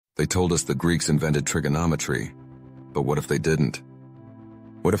They told us the Greeks invented trigonometry, but what if they didn't?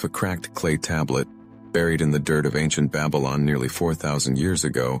 What if a cracked clay tablet, buried in the dirt of ancient Babylon nearly 4,000 years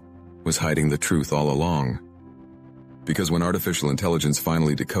ago, was hiding the truth all along? Because when artificial intelligence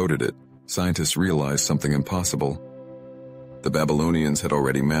finally decoded it, scientists realized something impossible. The Babylonians had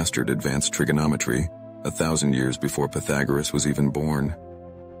already mastered advanced trigonometry 1,000 years before Pythagoras was even born.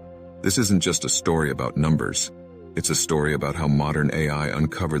 This isn't just a story about numbers. It's a story about how modern AI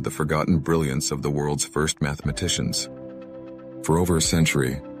uncovered the forgotten brilliance of the world's first mathematicians. For over a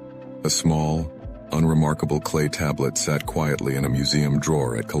century, a small, unremarkable clay tablet sat quietly in a museum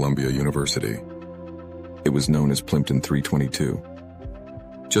drawer at Columbia University. It was known as Plimpton 322.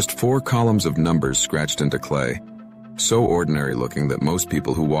 Just 4 columns of numbers scratched into clay, so ordinary looking that most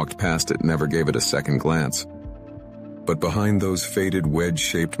people who walked past it never gave it a second glance. But behind those faded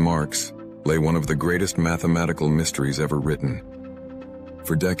wedge-shaped marks lay one of the greatest mathematical mysteries ever written.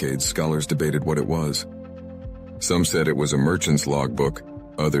 For decades, scholars debated what it was. Some said it was a merchant's logbook,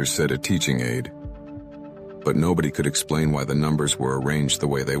 others said a teaching aid. But nobody could explain why the numbers were arranged the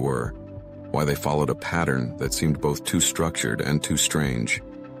way they were, why they followed a pattern that seemed both too structured and too strange.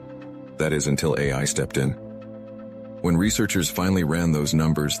 That is, until AI stepped in. When researchers finally ran those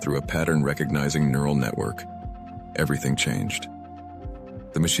numbers through a pattern-recognizing neural network, everything changed.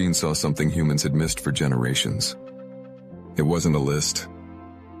 The machine saw something humans had missed for generations. It wasn't a list.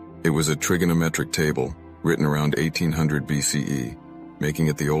 It was a trigonometric table written around 1800 BCE, making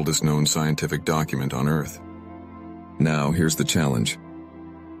it the oldest known scientific document on Earth. Now, here's the challenge.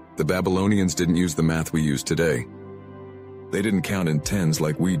 The Babylonians didn't use the math we use today. They didn't count in tens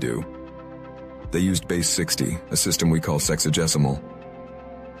like we do. They used base 60, a system we call sexagesimal.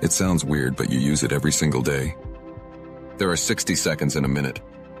 It sounds weird, but you use it every single day. There are 60 seconds in a minute,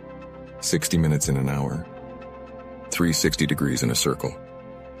 60 minutes in an hour, 360 degrees in a circle.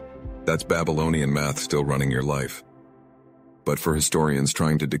 That's Babylonian math still running your life. But for historians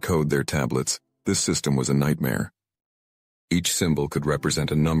trying to decode their tablets, this system was a nightmare. Each symbol could represent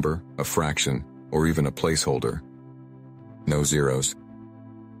a number, a fraction, or even a placeholder. No zeros,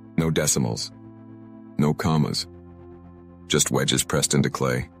 no decimals, no commas, just wedges pressed into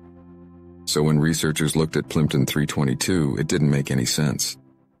clay. So when researchers looked at Plimpton 322, it didn't make any sense.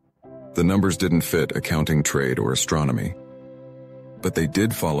 The numbers didn't fit accounting, trade, or astronomy. But they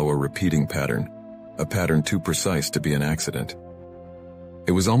did follow a repeating pattern, a pattern too precise to be an accident.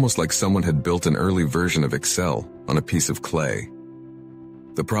 It was almost like someone had built an early version of Excel on a piece of clay.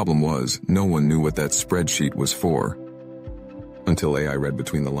 The problem was, no one knew what that spreadsheet was for, until AI read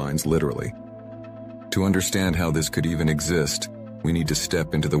between the lines literally. To understand how this could even exist, we need to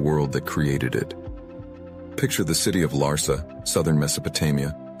step into the world that created it. Picture the city of Larsa, southern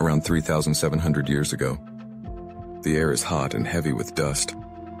Mesopotamia, around 3,700 years ago. The air is hot and heavy with dust.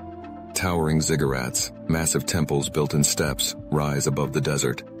 Towering ziggurats, massive temples built in steps, rise above the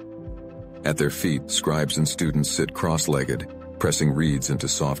desert. At their feet, scribes and students sit cross-legged, pressing reeds into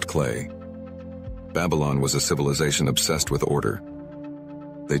soft clay. Babylon was a civilization obsessed with order.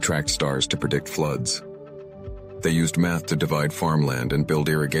 They tracked stars to predict floods. They used math to divide farmland and build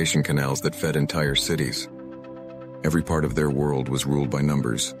irrigation canals that fed entire cities. Every part of their world was ruled by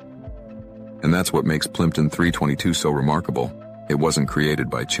numbers. And that's what makes Plimpton 322 so remarkable. It wasn't created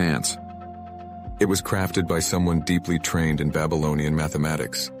by chance. It was crafted by someone deeply trained in Babylonian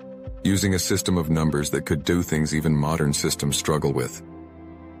mathematics, using a system of numbers that could do things even modern systems struggle with.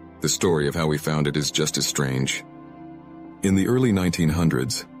 The story of how we found it is just as strange. In the early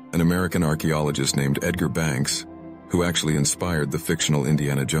 1900s, an American archaeologist named Edgar Banks, who actually inspired the fictional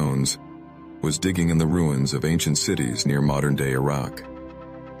Indiana Jones, was digging in the ruins of ancient cities near modern-day Iraq.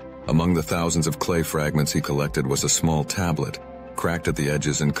 Among the thousands of clay fragments he collected was a small tablet, cracked at the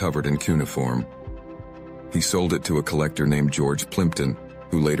edges and covered in cuneiform. He sold it to a collector named George Plimpton,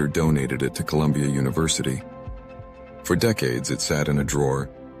 who later donated it to Columbia University. For decades, it sat in a drawer,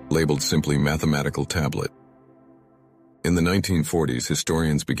 labeled simply Mathematical Tablet. In the 1940s,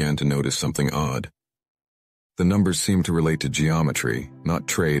 historians began to notice something odd. The numbers seemed to relate to geometry, not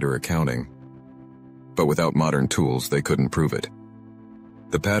trade or accounting. But without modern tools, they couldn't prove it.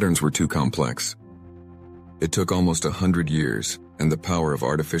 The patterns were too complex. It took almost 100 years and the power of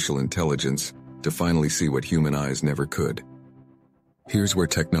artificial intelligence to finally see what human eyes never could. Here's where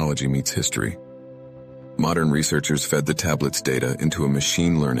technology meets history. Modern researchers fed the tablet's data into a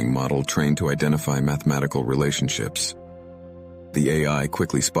machine learning model trained to identify mathematical relationships. The AI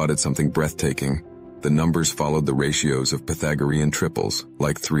quickly spotted something breathtaking. The numbers followed the ratios of Pythagorean triples,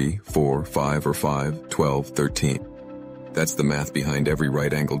 like 3, 4, 5, or 5, 12, 13. That's the math behind every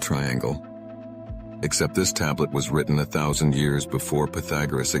right-angled triangle. except this tablet was written 1,000 years before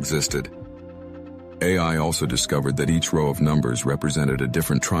Pythagoras existed. AI also discovered that each row of numbers represented a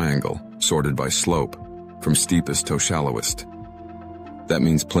different triangle, sorted by slope, from steepest to shallowest. That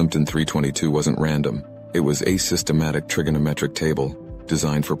means Plimpton 322 wasn't random. It was a systematic trigonometric table,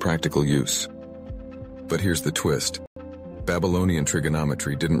 designed for practical use. But here's the twist. Babylonian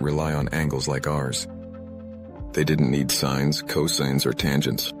trigonometry didn't rely on angles like ours. They didn't need sines, cosines, or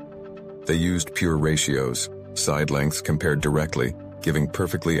tangents. They used pure ratios, side lengths compared directly, giving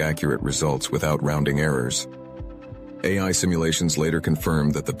perfectly accurate results without rounding errors. AI simulations later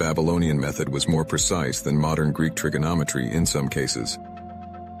confirmed that the Babylonian method was more precise than modern Greek trigonometry in some cases.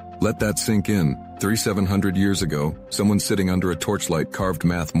 Let that sink in. 3,700 years ago, someone sitting under a torchlight carved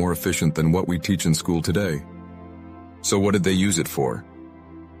math more efficient than what we teach in school today. So what did they use it for?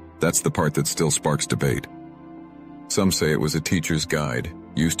 That's the part that still sparks debate. Some say it was a teacher's guide,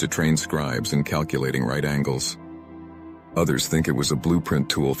 used to train scribes in calculating right angles. Others think it was a blueprint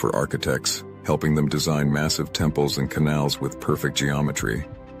tool for architects, helping them design massive temples and canals with perfect geometry.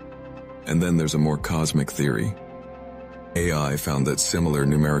 And then there's a more cosmic theory. AI found that similar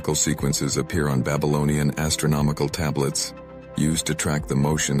numerical sequences appear on Babylonian astronomical tablets, used to track the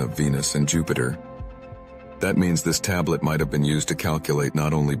motion of Venus and Jupiter. That means this tablet might have been used to calculate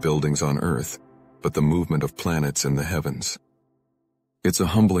not only buildings on Earth, but the movement of planets in the heavens. It's a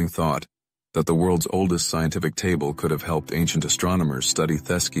humbling thought that the world's oldest scientific table could have helped ancient astronomers study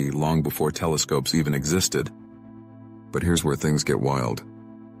Thesky long before telescopes even existed. But here's where things get wild.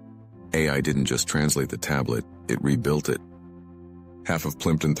 AI didn't just translate the tablet, it rebuilt it. Half of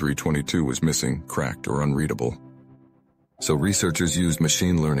Plimpton 322 was missing, cracked, or unreadable. So researchers used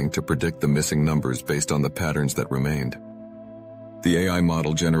machine learning to predict the missing numbers based on the patterns that remained. The AI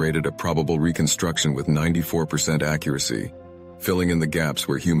model generated a probable reconstruction with 94% accuracy, filling in the gaps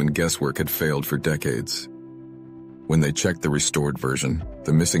where human guesswork had failed for decades. When they checked the restored version,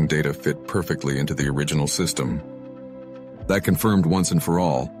 the missing data fit perfectly into the original system. That confirmed once and for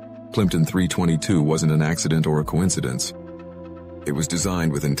all, Plimpton 322 wasn't an accident or a coincidence. It was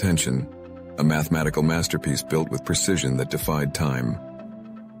designed with intention, a mathematical masterpiece built with precision that defied time.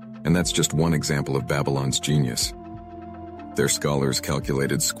 And that's just one example of Babylon's genius. Their scholars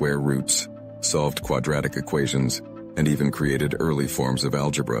calculated square roots, solved quadratic equations, and even created early forms of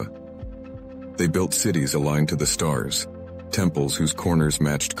algebra. They built cities aligned to the stars, temples whose corners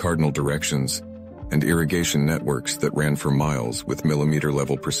matched cardinal directions, and irrigation networks that ran for miles with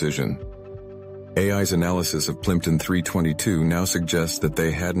millimeter-level precision. AI's analysis of Plimpton 322 now suggests that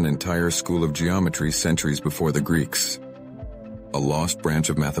they had an entire school of geometry centuries before the Greeks. A lost branch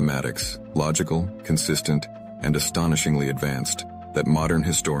of mathematics, logical, consistent, and astonishingly advanced, that modern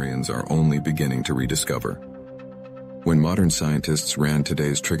historians are only beginning to rediscover. When modern scientists ran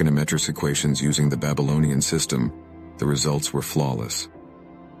today's trigonometric equations using the Babylonian system, the results were flawless.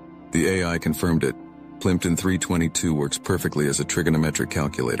 The AI confirmed it. Plimpton 322 works perfectly as a trigonometric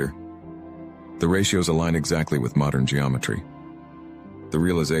calculator. The ratios align exactly with modern geometry. The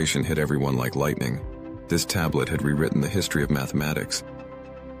realization hit everyone like lightning. This tablet had rewritten the history of mathematics.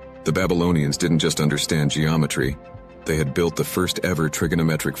 The Babylonians didn't just understand geometry, they had built the first ever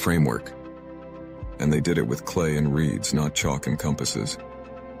trigonometric framework. And they did it with clay and reeds, not chalk and compasses.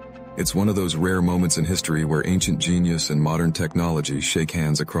 It's one of those rare moments in history where ancient genius and modern technology shake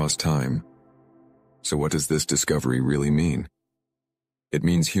hands across time. So what does this discovery really mean? It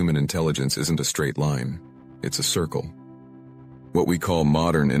means human intelligence isn't a straight line, it's a circle. What we call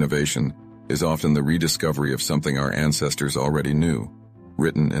modern innovation is often the rediscovery of something our ancestors already knew,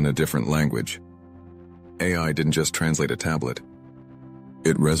 written in a different language. AI didn't just translate a tablet.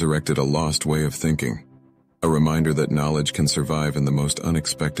 It resurrected a lost way of thinking, a reminder that knowledge can survive in the most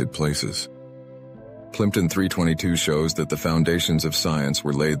unexpected places. Plimpton 322 shows that the foundations of science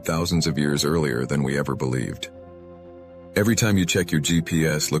were laid thousands of years earlier than we ever believed. Every time you check your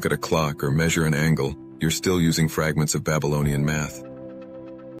GPS, look at a clock, or measure an angle, you're still using fragments of Babylonian math.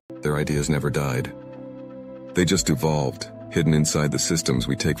 Their ideas never died. They just evolved, hidden inside the systems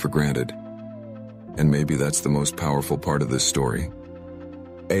we take for granted. And maybe that's the most powerful part of this story.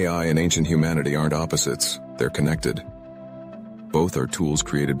 AI and ancient humanity aren't opposites, they're connected. Both are tools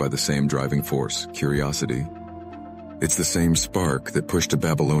created by the same driving force, curiosity. It's the same spark that pushed a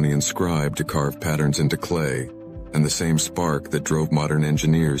Babylonian scribe to carve patterns into clay, and the same spark that drove modern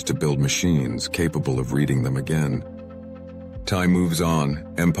engineers to build machines capable of reading them again. Time moves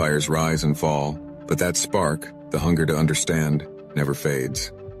on, empires rise and fall, but that spark, the hunger to understand, never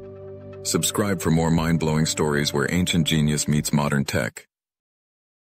fades. Subscribe for more mind-blowing stories where ancient genius meets modern tech.